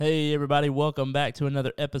Hey, everybody. Welcome back to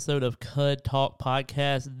another episode of Cud Talk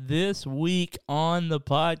Podcast. This week on the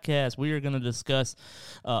podcast, we are going to discuss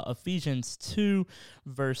Ephesians 2,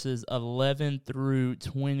 verses 11 through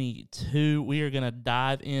 22. We are going to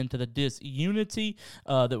dive into the disunity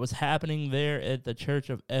that was happening there at the church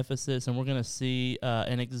of Ephesus, and we're going to see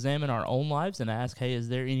and examine our own lives and ask, hey, is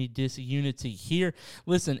there any disunity here?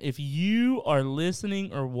 Listen, if you are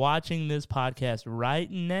listening or watching this podcast right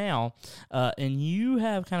now, and you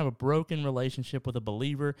have kind of a broken relationship with a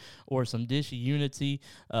believer or some disunity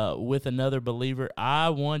with another believer, I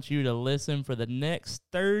want you to listen for the next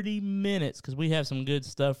 30 minutes because we have some good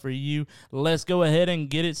stuff for you. Let's go ahead and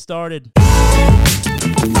get it started.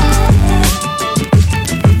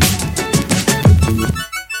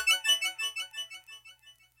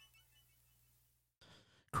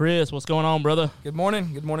 Chris, what's going on, brother? Good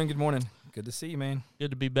morning. Good to see you, man.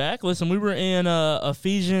 Good to be back. Listen, we were in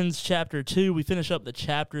Ephesians chapter 2. We finished up the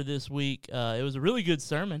chapter this week. It was a really good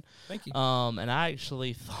sermon. Thank you. And I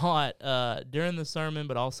actually thought during the sermon,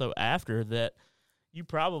 but also after, that you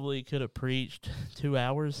probably could have preached 2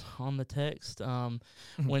 hours on the text.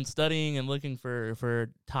 When studying and looking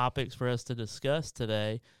for topics for us to discuss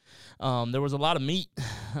today, there was a lot of meat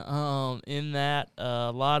in that.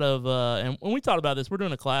 A lot of, and when we talked about this, we're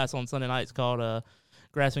doing a class on Sunday nights called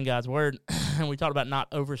Grasping God's Word, and we talked about not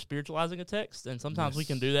over-spiritualizing a text, and sometimes we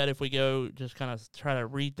can do that if we go just kind of try to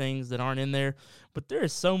read things that aren't in there, but there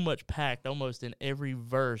is so much packed almost in every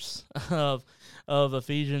verse of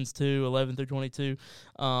Ephesians 2, 11 through 22,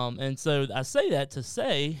 and so I say that to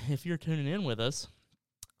say, if you're tuning in with us,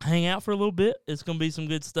 hang out for a little bit. It's going to be some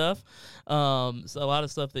good stuff. So a lot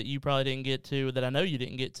of stuff that you probably didn't get to, that I know you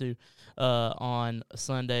didn't get to on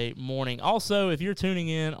Sunday morning. Also, if you're tuning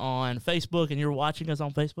in on Facebook and you're watching us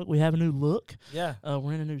on Facebook, we have a new look. Yeah.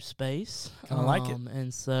 We're in a new space. Kind of like it.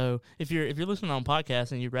 And so if you're listening on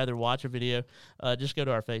podcast and you'd rather watch a video, just go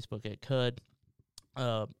to our Facebook at Cud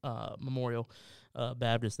Memorial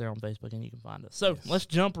Baptist there on Facebook, and you can find us. So let's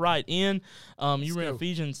jump right in. You were in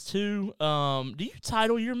Ephesians 2. Do you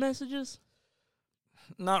title your messages?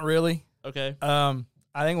 Not really. Okay. I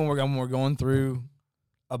think when we're going through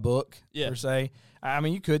a book, per se, I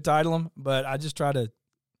mean, you could title them, but I just try to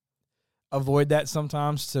avoid that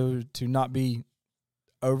sometimes to not be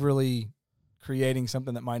overly creating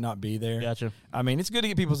something that might not be there. Gotcha. I mean, it's good to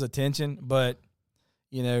get people's attention, but,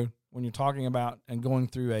 you know, when you're talking about and going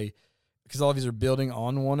through because all of these are building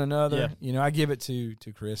on one another. You know, I give it to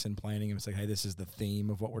Chris in planning and say, hey, this is the theme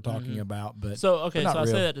of what we're talking about. But so I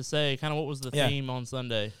say that to say, kind of what was the theme on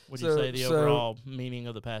Sunday? Would you say the overall meaning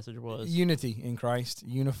of the passage was? Unity in Christ,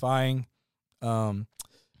 unifying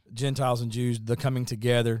Gentiles and Jews, the coming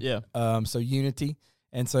together. Yeah. So unity.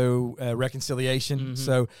 And so reconciliation. Mm-hmm.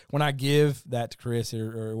 So when I give that to Chris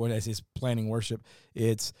or when he's planning worship,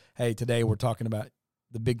 it's, hey, today we're talking about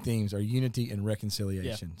the big themes are unity and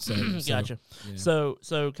reconciliation. Yeah. So gotcha. You know.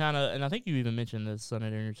 So kind of, and I think you even mentioned this Sunday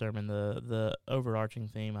during your sermon. The overarching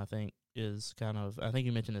theme, I think, is kind of, I think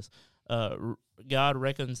you mentioned this, God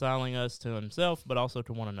reconciling us to Himself, but also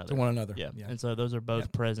to one another. To one another. Yeah. And so those are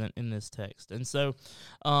both present in this text. And so,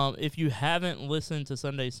 if you haven't listened to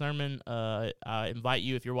Sunday's sermon, I invite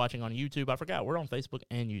you, if you're watching on YouTube, I forgot, we're on Facebook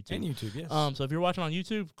and YouTube. And YouTube, yes. So if you're watching on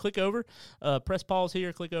YouTube, click over, press pause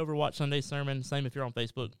here, click over, watch Sunday's sermon. Same if you're on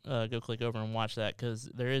Facebook, go click over and watch that, because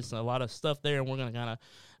there is a lot of stuff there, and we're going to kind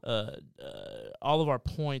of, all of our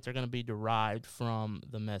points are going to be derived from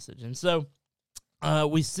the message. And so,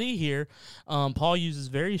 we see here, Paul uses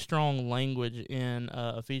very strong language in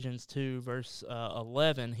Ephesians 2, verse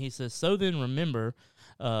 11. He says, so then remember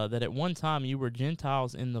that at one time you were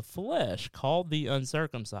Gentiles in the flesh, called the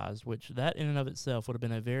uncircumcised, which that in and of itself would have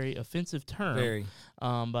been a very offensive term.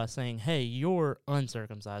 By saying, hey, you're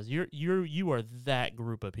uncircumcised. You are that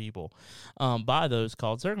group of people by those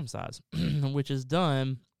called circumcised, which is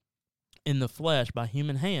done in the flesh by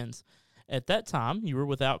human hands. At that time, you were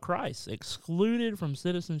without Christ, excluded from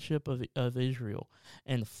citizenship of Israel,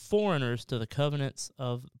 and foreigners to the covenants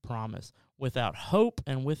of promise, without hope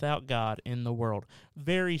and without God in the world.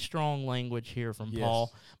 Very strong language here from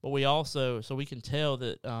Paul, but we also, so we can tell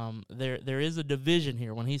that there is a division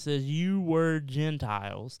here. When he says you were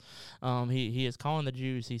Gentiles, he is calling the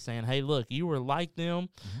Jews, he's saying, hey, look, you were like them,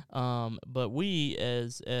 but we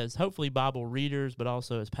as hopefully Bible readers, but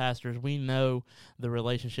also as pastors, we know the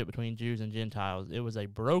relationship between Jews and Gentiles. It was a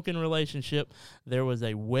broken relationship. There was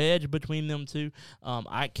a wedge between them two.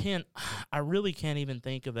 I really can't even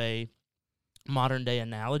think of a modern day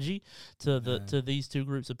analogy to these two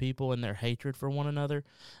groups of people and their hatred for one another.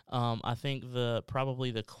 I think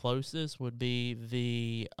probably the closest would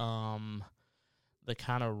be the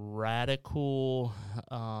kind of radical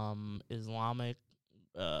Islamic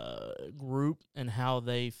group and how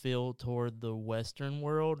they feel toward the Western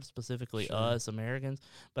world, specifically us Americans.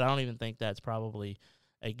 But I don't even think that's probably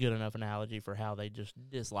a good enough analogy for how they just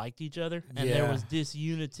disliked each other, and there was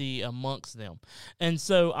disunity amongst them. And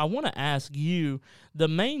so I want to ask you, the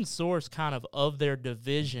main source kind of their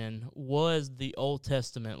division was the Old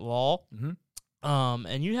Testament law.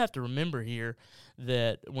 And you have to remember here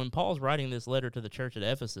that when Paul's writing this letter to the church at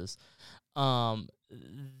Ephesus,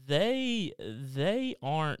 they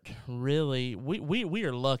aren't really, we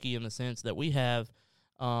are lucky in the sense that we have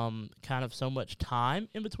kind of so much time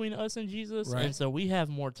in between us and Jesus, and so we have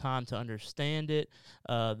more time to understand it.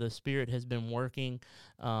 The Spirit has been working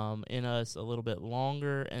in us a little bit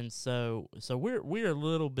longer, and so we're a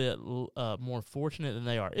little bit more fortunate than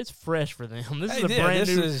they are. It's fresh for them. This is a brand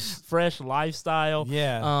new, fresh lifestyle.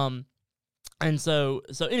 And so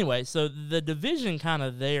anyway, so the division kind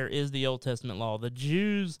of there is the Old Testament law. The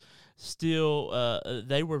Jews still,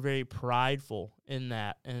 they were very prideful in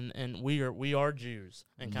that, and we are Jews,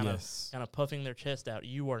 and kind of puffing their chest out.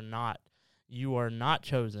 You are not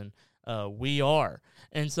chosen. We are.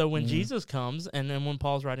 And so when Jesus comes, and then when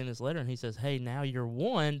Paul's writing this letter, and he says, "Hey, now you're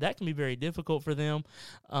one," that can be very difficult for them.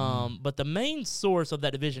 But the main source of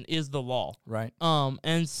that division is the law, right?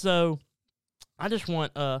 And so I just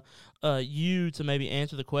want you to maybe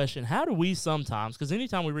answer the question, how do we sometimes, because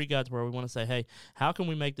anytime we read God's Word, we want to say, hey, how can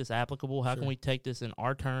we make this applicable? How can we take this in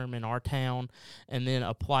our term, in our town, and then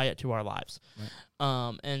apply it to our lives?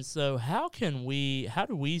 Right. And so how do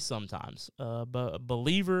we sometimes, a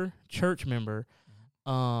believer, church member,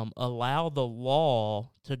 allow the law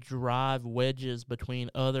to drive wedges between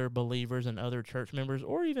other believers and other church members,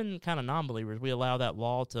 or even kind of non-believers? We allow that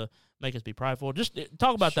law to make us be prideful. Just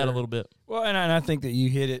talk about that a little bit. Well, and I think that you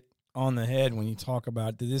hit it on the head when you talk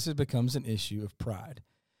about that this becomes an issue of pride.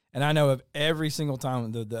 And I know of every single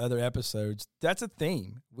time the other episodes, that's a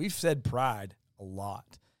theme. We've said pride a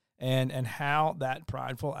lot, and how that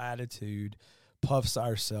prideful attitude puffs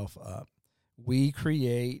ourselves up. We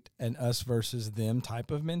create an us versus them type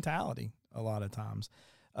of mentality a lot of times,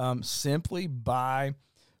 simply by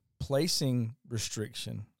placing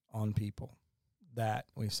restriction on people that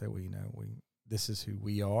we say, well, this is who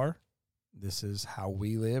we are. This is how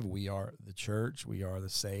we live. We are the church. We are the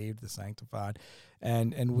saved, the sanctified.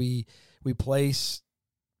 And we place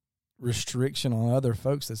restriction on other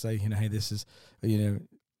folks that say, hey, this is,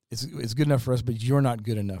 it's good enough for us, but you're not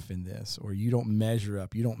good enough in this, or you don't measure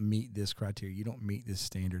up. You don't meet this criteria. You don't meet this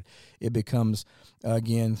standard. It becomes,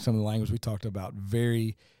 again, some of the language we talked about,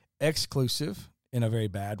 very exclusive in a very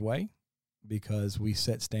bad way, because we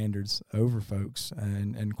set standards over folks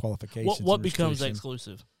and qualifications. What becomes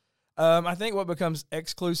exclusive? I think what becomes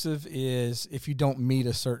exclusive is if you don't meet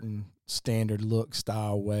a certain standard, look,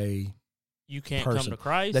 style, way. You can't come to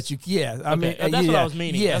Christ. That you, I mean, that's what I was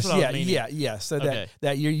meaning. Yes, So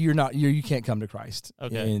that you can't come to Christ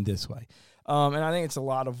in this way. And I think it's a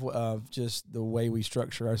lot of just the way we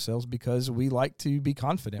structure ourselves, because we like to be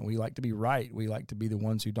confident. We like to be right. We like to be the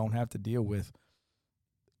ones who don't have to deal with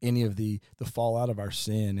any of the fallout of our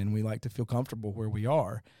sin, and we like to feel comfortable where we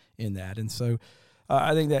are in that. And so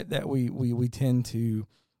I think that we tend to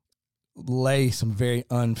lay some very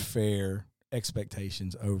unfair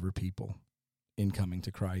expectations over people in coming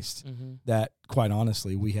to Christ, that, quite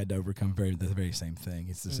honestly, we had to overcome the very same thing.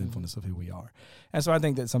 It's the sinfulness of who we are. And so I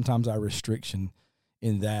think that sometimes our restriction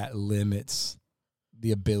in that limits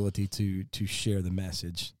the ability to share the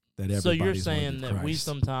message that everybody's. So you're saying that we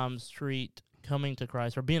sometimes treat coming to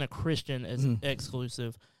Christ or being a Christian as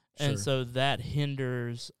exclusive, and so that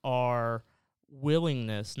hinders our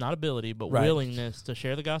willingness, not ability, but willingness to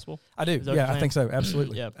share the gospel? I do. Yeah, I think so.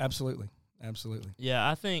 Absolutely. Absolutely. Yeah,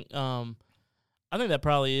 I think that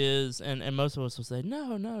probably is, and most of us will say,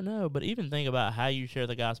 no. But even think about how you share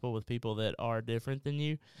the gospel with people that are different than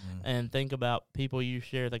you, and think about people you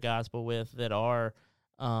share the gospel with that are,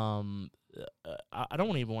 I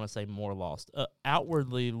don't even want to say more lost,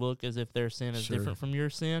 outwardly look as if their sin is different from your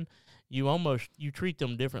sin. You treat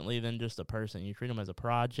them differently than just a person. You treat them as a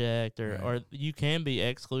project, or you can be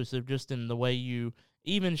exclusive just in the way you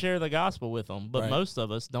even share the gospel with them. But most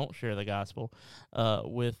of us don't share the gospel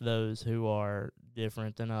with those who are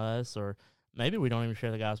different than us, or maybe we don't even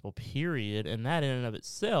share the gospel, period. And that in and of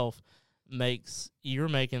itself you're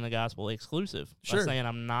making the gospel exclusive by saying,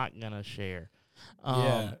 I'm not going to share.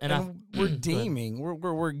 And we're deeming,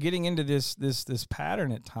 we're getting into this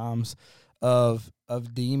pattern at times of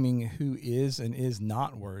deeming who is and is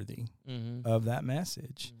not worthy of that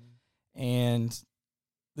message. And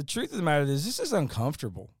the truth of the matter is, this is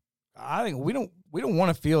uncomfortable. I think we don't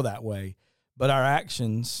want to feel that way, but our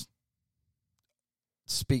actions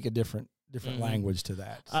speak a different language to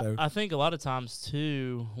that. So I think a lot of times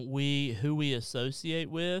too, who we associate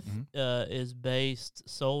with is based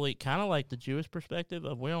solely, kind of like the Jewish perspective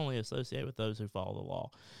of we only associate with those who follow the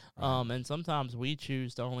law. Right. And sometimes we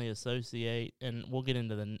choose to only associate, and we'll get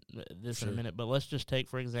into this in a minute, but let's just take,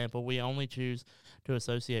 for example, we only choose to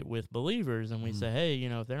associate with believers, and we say, hey,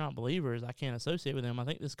 if they're not believers, I can't associate with them. I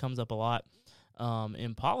think this comes up a lot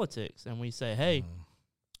in politics, and we say, hey,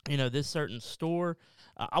 this certain store,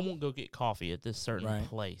 I won't go get coffee at this certain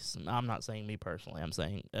place. I'm not saying me personally. I'm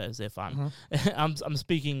saying as if I'm I'm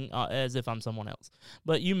speaking as if I'm someone else.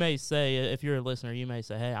 But you may say, if you're a listener, you may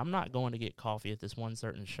say, hey, I'm not going to get coffee at this one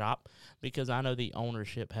certain shop because I know the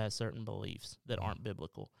ownership has certain beliefs that aren't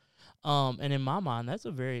biblical. And in my mind, that's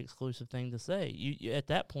a very exclusive thing to say. You at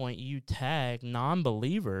that point, you tag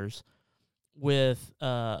non-believers with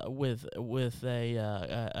a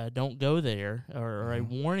don't go there or a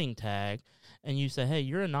warning tag, and you say, hey,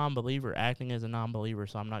 you're a non-believer acting as a non-believer,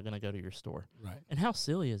 so I'm not going to go to your store. Right. And how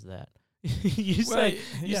silly is that? you say,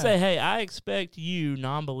 hey, I expect you,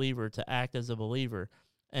 non-believer, to act as a believer,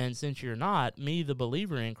 and since you're not, me, the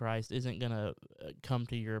believer in Christ, isn't going to come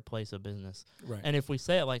to your place of business. Right. And if we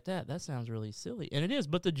say it like that, that sounds really silly, and it is.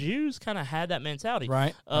 But the Jews kind of had that mentality.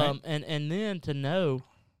 Right. And then to know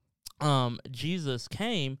Jesus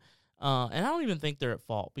came, and I don't even think they're at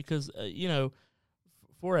fault because,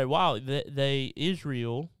 for a while,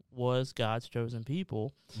 Israel was God's chosen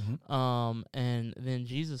people, and then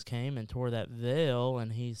Jesus came and tore that veil,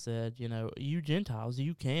 and he said, you Gentiles,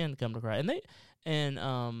 you can come to Christ,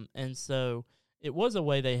 and so it was a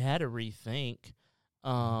way they had to rethink.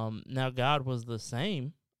 Now God was the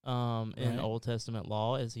same in Old Testament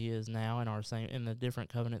law as he is now in the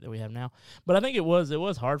different covenant that we have now, but I think it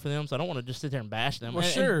was hard for them. So I don't want to just sit there and bash them.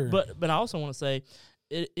 Well, but I also want to say,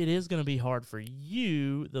 it is going to be hard for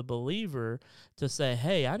you, the believer, to say,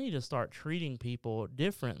 hey, I need to start treating people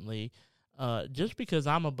differently. Just because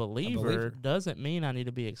I'm a believer doesn't mean I need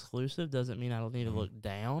to be exclusive, doesn't mean I don't need to look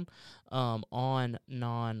down on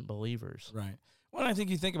non-believers. Right. Well, I think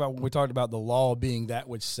you think about when we talked about the law being that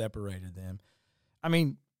which separated them. I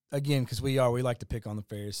mean, again, because we like to pick on the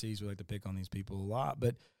Pharisees, we like to pick on these people a lot,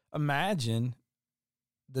 but imagine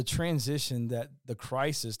the transition, the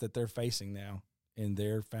crisis that they're facing now in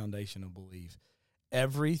their foundation of belief.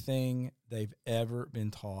 Everything they've ever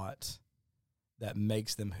been taught that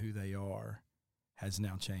makes them who they are has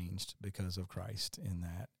now changed because of Christ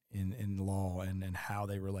in law and how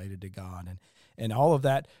they related to God and all of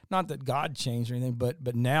that. Not that God changed or anything,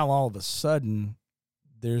 but now all of a sudden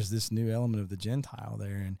there's this new element of the Gentile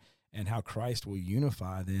there and how Christ will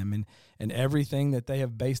unify them and everything that they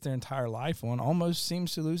have based their entire life on almost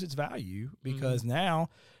seems to lose its value because now.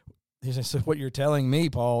 So what you're telling me,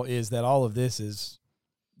 Paul, is that all of this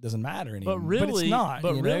doesn't matter anymore. But really, but it's not.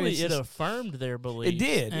 But really, it affirmed their belief. It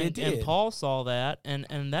did. And Paul saw that,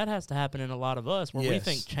 and that has to happen in a lot of us where we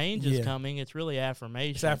think change is coming. It's really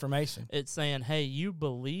affirmation. It's affirmation. It's saying, hey, you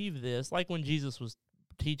believe this. Like when Jesus was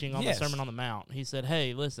teaching on the Sermon on the Mount, he said,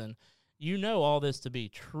 hey, listen, you know all this to be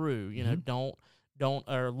true. Don't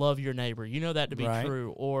or love your neighbor. You know that to be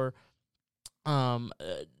true. Or don't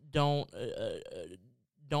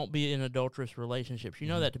be in adulterous relationships. You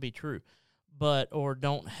know that to be true. Or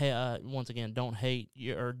don't don't hate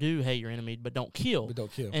or do hate your enemy, but don't kill.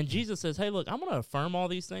 And Jesus says, hey, look, I'm going to affirm all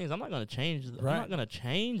these things. I'm not going to change them. I'm not going to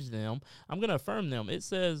change them. I'm going to affirm them. It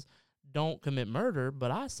says don't commit murder,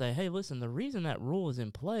 but I say, hey, listen, the reason that rule is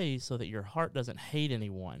in place so that your heart doesn't hate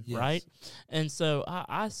anyone, right? And so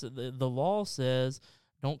the law says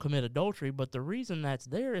don't commit adultery, but the reason that's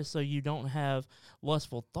there is so you don't have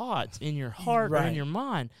lustful thoughts in your heart or in your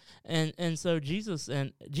mind. And so Jesus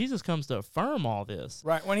comes to affirm all this.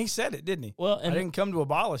 Right, when he said it, didn't he? Well, I didn't come to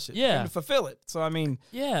abolish it, I came to fulfill it. So I mean,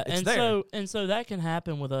 it's there. So that can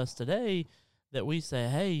happen with us today that we say,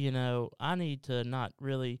 hey, I need to not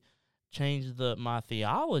really change my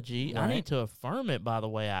theology. I need to affirm it by the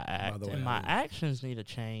way I act, and my actions need to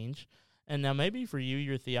change. And now maybe for you,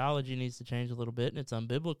 your theology needs to change a little bit, and it's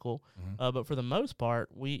unbiblical. But for the most part,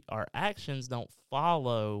 our actions don't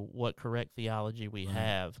follow what correct theology we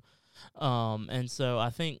have. And so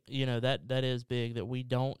I think, that is big, that we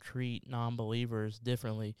don't treat non-believers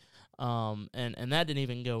differently. And that didn't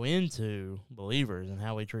even go into believers and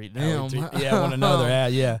how we treat them. One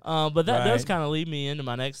another. But that does kind of lead me into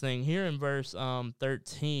my next thing. Here in verse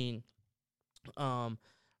 13,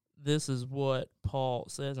 this is what Paul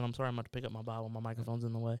says, and I'm sorry, I'm about to pick up my Bible. My microphone's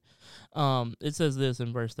in the way. It says this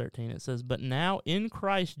in verse 13. It says, but now in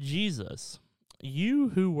Christ Jesus, you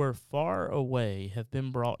who were far away have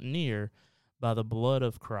been brought near by the blood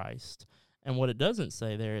of Christ. And what it doesn't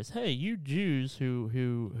say there is, hey, you Jews who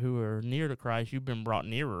are near to Christ, you've been brought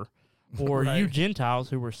nearer. Or right. You Gentiles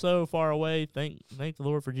who were so far away, thank the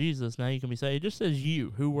Lord for Jesus, now you can be saved. It just says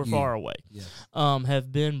you who were far away, yes.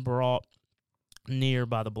 Have been brought near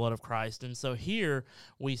by the blood of Christ. And so here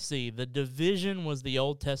we see the division was the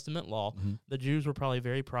Old Testament law. Mm-hmm. The Jews were probably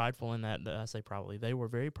very prideful in that. I say probably. They were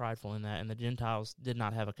very prideful in that, and the Gentiles did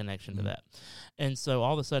not have a connection to that. And so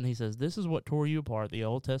all of a sudden he says, this is what tore you apart, the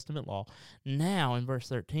Old Testament law. Now in verse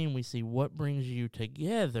 13 we see what brings you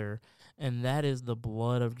together, and that is the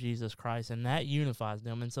blood of Jesus Christ, and that unifies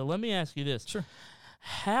them. And so let me ask you this. Sure.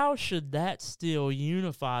 How should that still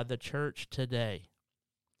unify the church today?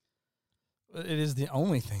 It is the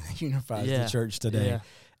only thing that unifies the church today. Yeah.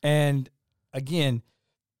 And again,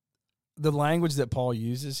 the language that Paul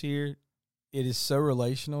uses here, it is so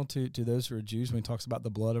relational to those who are Jews when he talks about the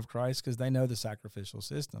blood of Christ, because they know the sacrificial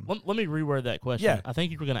system. Let me reword that question. Yeah. I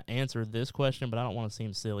think you were going to answer this question, but I don't want to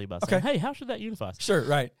seem silly by saying, hey, how should that unify us? Sure,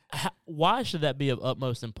 right. Why should that be of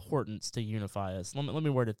utmost importance to unify us? Let me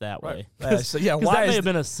word it that way. Why that may have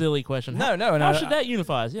been a silly question. No. How should that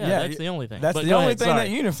unify us? Yeah, that's the only thing. That's the only thing that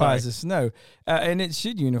unifies us. No, and it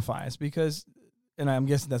should unify us because, and I'm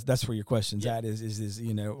guessing that's where your question's at is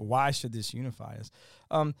why should this unify us?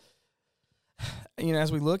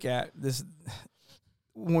 As we look at this,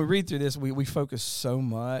 when we read through this, we focus so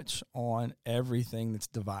much on everything that's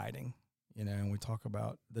dividing, and we talk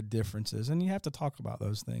about the differences, and you have to talk about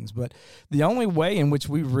those things. But the only way in which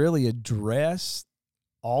we really address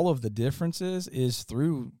all of the differences is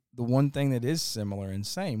through the one thing that is similar and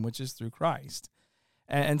same, which is through Christ.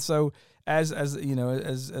 And so as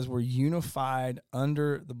we're unified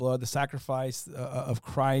under the blood, the sacrifice of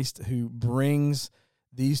Christ, who brings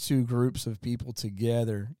these two groups of people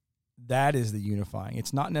together, that is the unifying.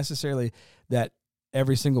 It's not necessarily that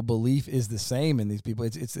every single belief is the same in these people.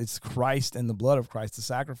 It's Christ and the blood of Christ, the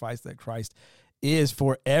sacrifice that Christ is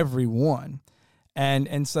for everyone.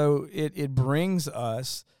 And so it brings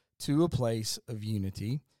us to a place of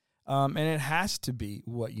unity, and it has to be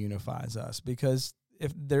what unifies us, because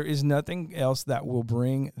if there is nothing else that will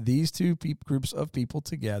bring these two groups of people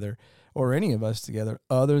together, or any of us together,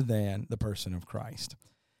 other than the person of Christ.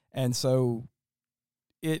 And so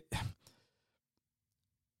it,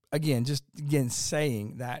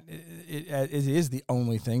 saying that it is the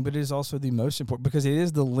only thing, but it is also the most important, because it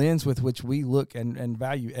is the lens with which we look and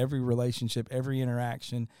value every relationship, every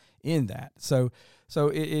interaction in that. So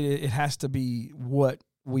it has to be what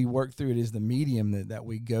we work through. It is the medium that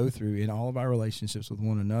we go through in all of our relationships with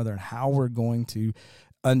one another, and how we're going to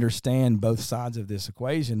understand both sides of this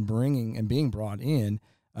equation, bringing and being brought in,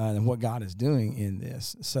 and what God is doing in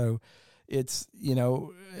this. So it's,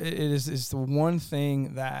 it's the one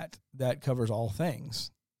thing that covers all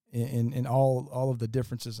things in all of the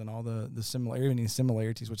differences and all the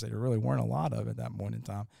similarities, which there really weren't a lot of at that point in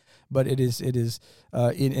time. But it is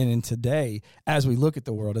in today, as we look at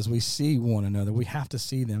the world, as we see one another, we have to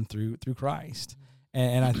see them through Christ.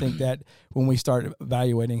 And I think that when we start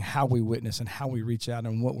evaluating how we witness and how we reach out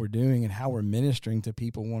and what we're doing and how we're ministering to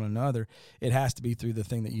people, one another, it has to be through the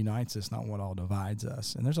thing that unites us, not what all divides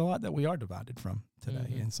us. And there's a lot that we are divided from today.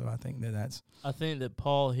 Mm-hmm. And so I think I think that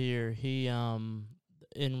Paul here, he,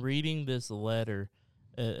 in reading this letter,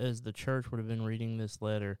 as the church would have been reading this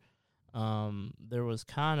letter, there was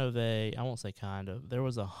there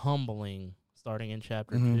was a humbling starting in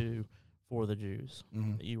chapter 2 for the Jews,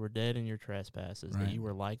 that you were dead in your trespasses, that you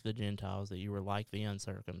were like the Gentiles, that you were like the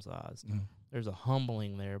uncircumcised. There's a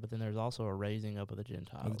humbling there, but then there's also a raising up of the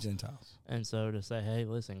Gentiles. And so to say, hey,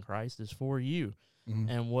 listen, Christ is for you,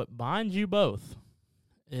 and what binds you both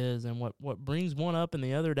is, and what brings one up and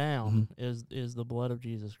the other down is the blood of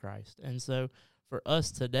Jesus Christ. And so for us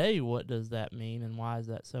today, what does that mean, and why is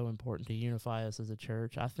that so important to unify us as a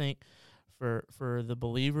church? I think for the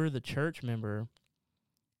believer, the church member,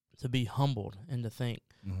 to be humbled and to think,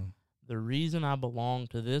 the reason I belong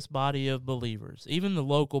to this body of believers, even the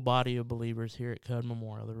local body of believers here at Cud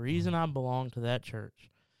Memorial, the reason I belong to that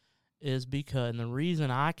church is because, and the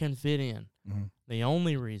reason I can fit in, the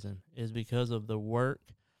only reason, is because of the work,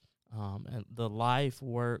 and the life,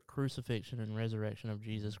 work, crucifixion, and resurrection of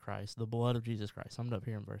Jesus Christ, the blood of Jesus Christ, summed up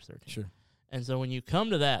here in verse 13. Sure. And so when you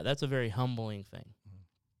come to that, that's a very humbling thing.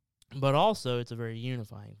 But also, it's a very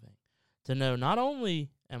unifying thing. To know not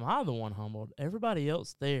only am I the one humbled, everybody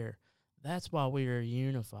else there, that's why we are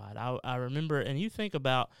unified. I remember, and you think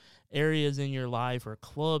about areas in your life or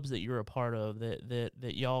clubs that you're a part of that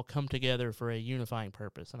y'all come together for a unifying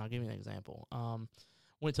purpose. And I'll give you an example.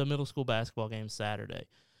 Went to a middle school basketball game Saturday.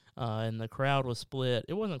 and the crowd was split.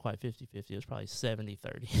 It wasn't quite 50-50. It was probably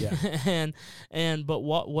 70-30. Yeah. But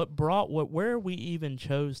where we even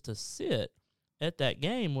chose to sit at that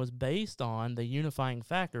game was based on the unifying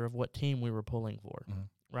factor of what team we were pulling for,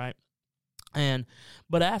 right?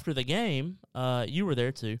 But after the game, you were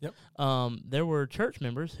there too. Yep. There were church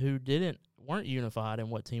members who weren't unified in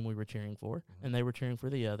what team we were cheering for, and they were cheering for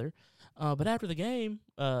the other. But after the game,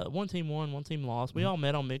 one team won, one team lost. We all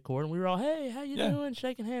met on midcourt, and we were all, "Hey, how you doing?"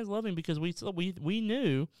 Shaking hands, loving, because we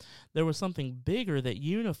knew there was something bigger that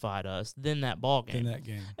unified us than that ball game.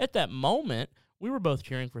 At that moment, we were both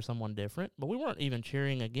cheering for someone different, but we weren't even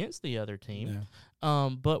cheering against the other team. Yeah.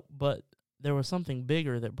 But there was something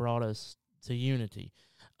bigger that brought us to unity.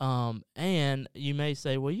 And you may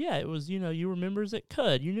say, well, yeah, it was, you were members at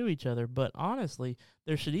CUD, you knew each other, but honestly,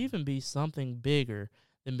 there should even be something bigger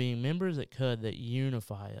than being members at CUD that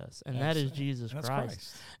unify us, and that is Jesus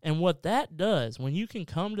Christ. And what that does, when you can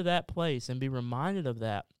come to that place and be reminded of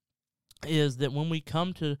that, is that when we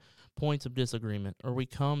come to points of disagreement, or we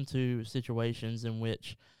come to situations in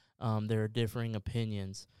which there are differing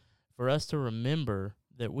opinions, for us to remember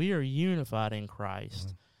that we are unified in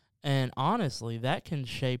Christ. And honestly, that can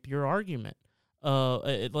shape your argument.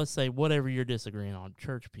 Let's say whatever you're disagreeing on,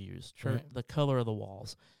 church pews, the color of the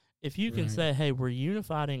walls. If you can say, hey, we're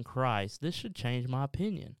unified in Christ, this should change my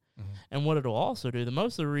opinion. And what it'll also do,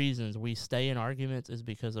 most of the reasons we stay in arguments is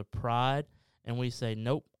because of pride, and we say,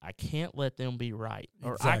 nope, I can't let them be right,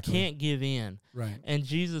 or I can't give in. Right. And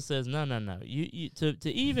Jesus says, no. You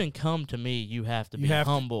to even come to me, you have to be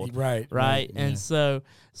humbled. Right. And so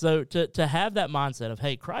to have that mindset of,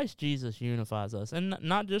 hey, Christ Jesus unifies us, and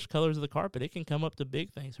not just colors of the carpet. It can come up to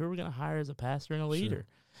big things. Who are we going to hire as a pastor and a leader? Sure.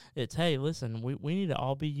 It's, hey, listen, we need to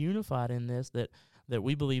all be unified in this, that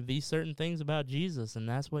we believe these certain things about Jesus, and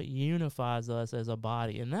that's what unifies us as a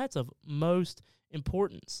body. And that's of most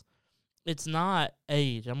importance. It's not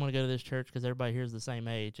age. I'm going to go to this church because everybody here is the same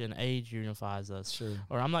age, and age unifies us. Sure.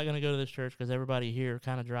 Or I'm not going to go to this church because everybody here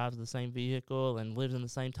kind of drives the same vehicle and lives in the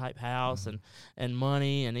same type house, and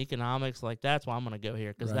money and economics. Like, that's why I'm going to go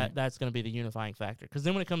here, because that's going to be the unifying factor. Because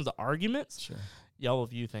then when it comes to arguments, y'all will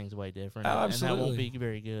view things way different, and that won't be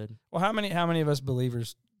very good. Well, how many of us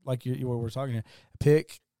believers, like you what we're talking here,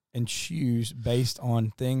 pick and choose based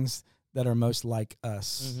on things that are most like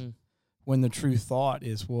us? When the true thought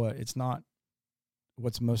is what? It's not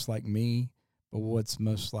what's most like me, but what's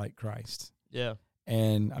most like Christ. Yeah.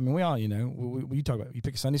 And, I mean, we all, we talk about, you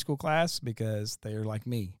pick a Sunday school class because they're like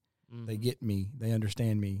me. They get me. They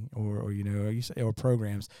understand me. Or you say, or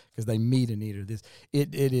programs because they meet a need. Or this.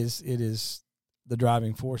 It is the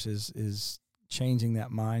driving force is changing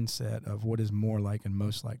that mindset of what is more like and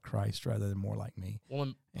most like Christ rather than more like me. Well,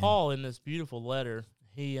 and Paul, in this beautiful letter,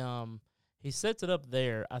 he sets it up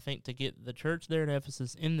there, I think, to get the church there in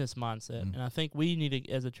Ephesus in this mindset. And I think we need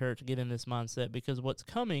to, as a church, get in this mindset, because what's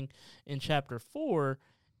coming in chapter 4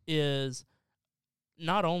 is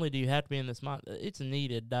not only do you have to be in this mindset, it's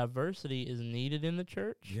needed. Diversity is needed in the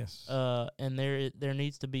church. Yes. And there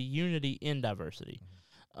needs to be unity in diversity.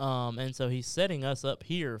 And so he's setting us up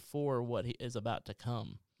here for what is about to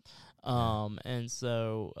come. And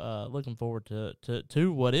so looking forward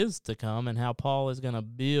to what is to come, and how Paul is going to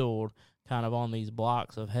build kind of on these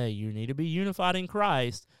blocks of, hey, you need to be unified in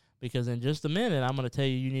Christ, because in just a minute I'm going to tell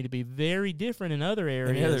you need to be very different in other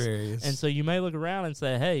areas. And so you may look around and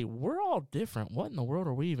say, hey, we're all different. What in the world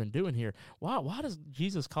are we even doing here? Why does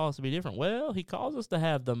Jesus call us to be different? Well, he calls us to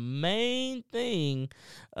have the main thing,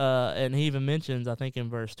 and he even mentions, I think in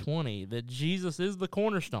verse 20, that Jesus is the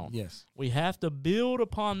cornerstone. Yes. We We have to build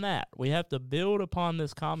upon that. We have to build upon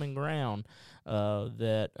this common ground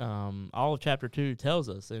that all of chapter 2 tells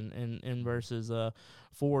us in verses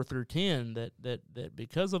 4 through 10, that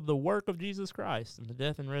because of the work of Jesus Christ and the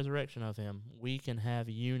death and resurrection of him, we can have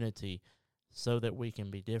unity so that we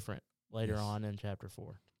can be different later on in chapter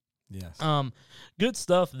 4. Yes. Good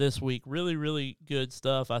stuff this week. Really, really good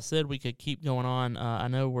stuff. I said we could keep going on. I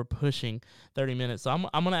know we're pushing 30 minutes, so I'm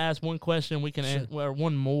going to ask one question. We can or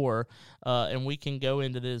one more, and we can go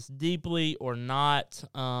into this deeply or not.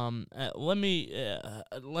 Let me.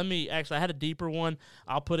 Actually, I had a deeper one.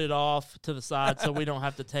 I'll put it off to the side so we don't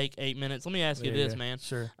have to take 8 minutes. Let me ask you this, man.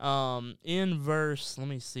 Sure. In verse, let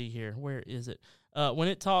me see here. Where is it? When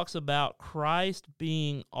it talks about Christ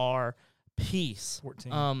being our peace.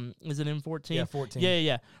 14. Is it in 14? Yeah, 14.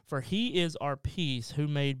 Yeah. For he is our peace, who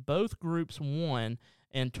made both groups one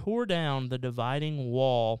and tore down the dividing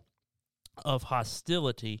wall of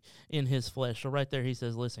hostility in his flesh. So right there he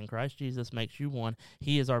says, listen, Christ Jesus makes you one.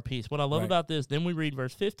 He is our peace. What I love about this, then we read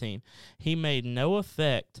verse 15. He made no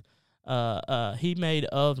effect he made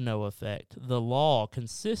of no effect the law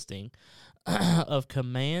consisting of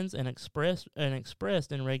commands and expressed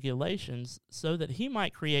in regulations, so that he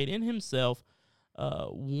might create in himself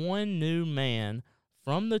one new man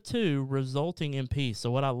from the two, resulting in peace. So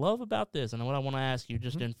what I love about this, and what I want to ask you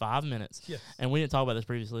just in 5 minutes, and we didn't talk about this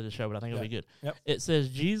previously in the show, but I think it'll be good. It says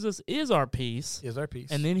Jesus is our peace. Is our peace.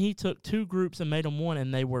 And then he took two groups and made them one,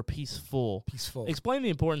 and they were peaceful. Peaceful. Explain the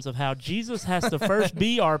importance of how Jesus has to first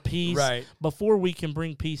be our peace before we can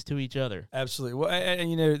bring peace to each other. Absolutely. Well, and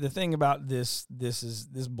you know, the thing about this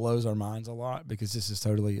blows our minds a lot, because this is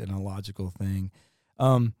totally an illogical thing.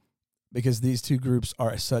 Because these two groups are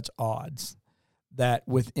at such odds that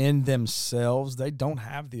within themselves, they don't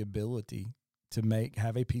have the ability to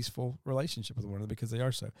have a peaceful relationship with one another, because they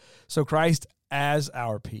are so. So Christ as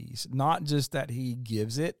our peace, not just that he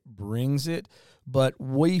gives it, brings it, but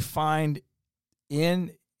we find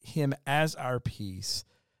in him as our peace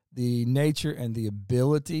the nature and the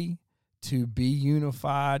ability to be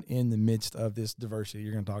unified in the midst of this diversity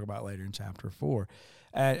you're going to talk about later in chapter 4.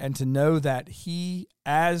 And to know that he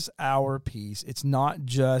as our peace, it's not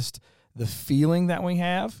just the feeling that we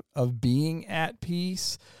have of being at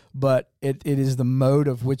peace, but it is the mode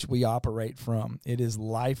of which we operate from. It is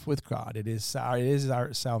life with God. It is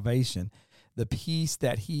our salvation, the peace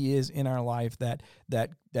that he is in our life that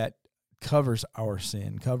covers our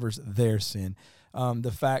sin, covers their sin.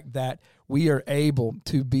 The fact that we are able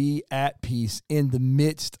to be at peace in the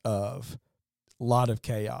midst of a lot of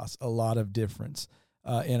chaos, a lot of difference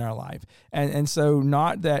in our life. And so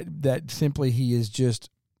not that simply he is just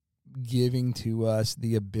giving to us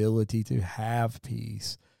the ability to have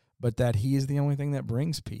peace, but that he is the only thing that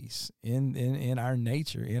brings peace in our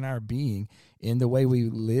nature, in our being, in the way we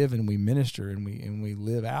live and we minister and we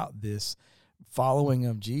live out this following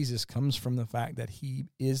of Jesus comes from the fact that he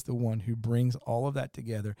is the one who brings all of that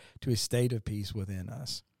together to a state of peace within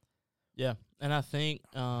us. Yeah. And I think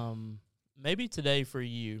maybe today for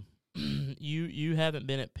you, you haven't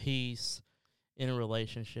been at peace in a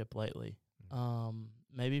relationship lately.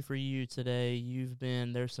 Maybe for you today,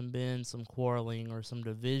 there's been some quarreling or some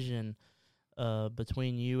division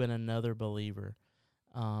between you and another believer.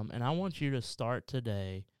 And I want you to start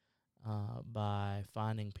today by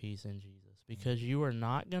finding peace in Jesus, because you are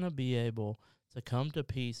not going to be able to come to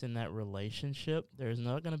peace in that relationship. There's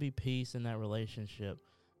not going to be peace in that relationship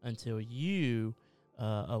until you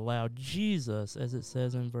allow Jesus, as it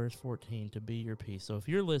says in verse 14, to be your peace. So if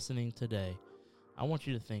you're listening today, I want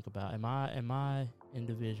you to think about, am I in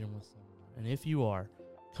division with someone? And if you are,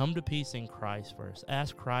 come to peace in Christ first.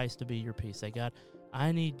 Ask Christ to be your peace. Say, God,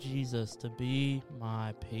 I need Jesus to be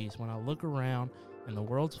my peace. When I look around and the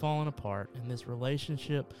world's falling apart and this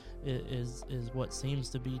relationship is what seems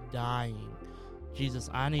to be dying, Jesus,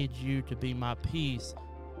 I need you to be my peace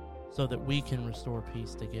so that we can restore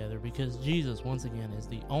peace together. Because Jesus, once again, is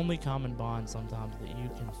the only common bond sometimes that you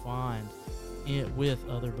can find with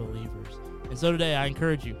other believers. And so today I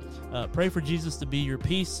encourage you, pray for Jesus to be your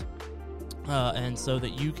peace, and so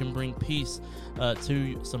that you can bring peace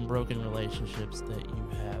to some broken relationships that you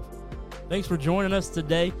have. Thanks for joining us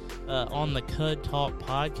today on the Cud Talk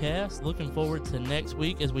podcast. Looking forward to next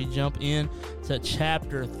week as we jump in to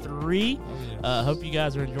chapter 3. Hope you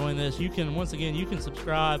guys are enjoying this. You can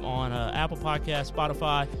subscribe on Apple Podcasts,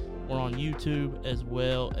 Spotify. We're on YouTube as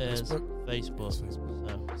well as Facebook.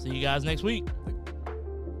 So see you guys next week.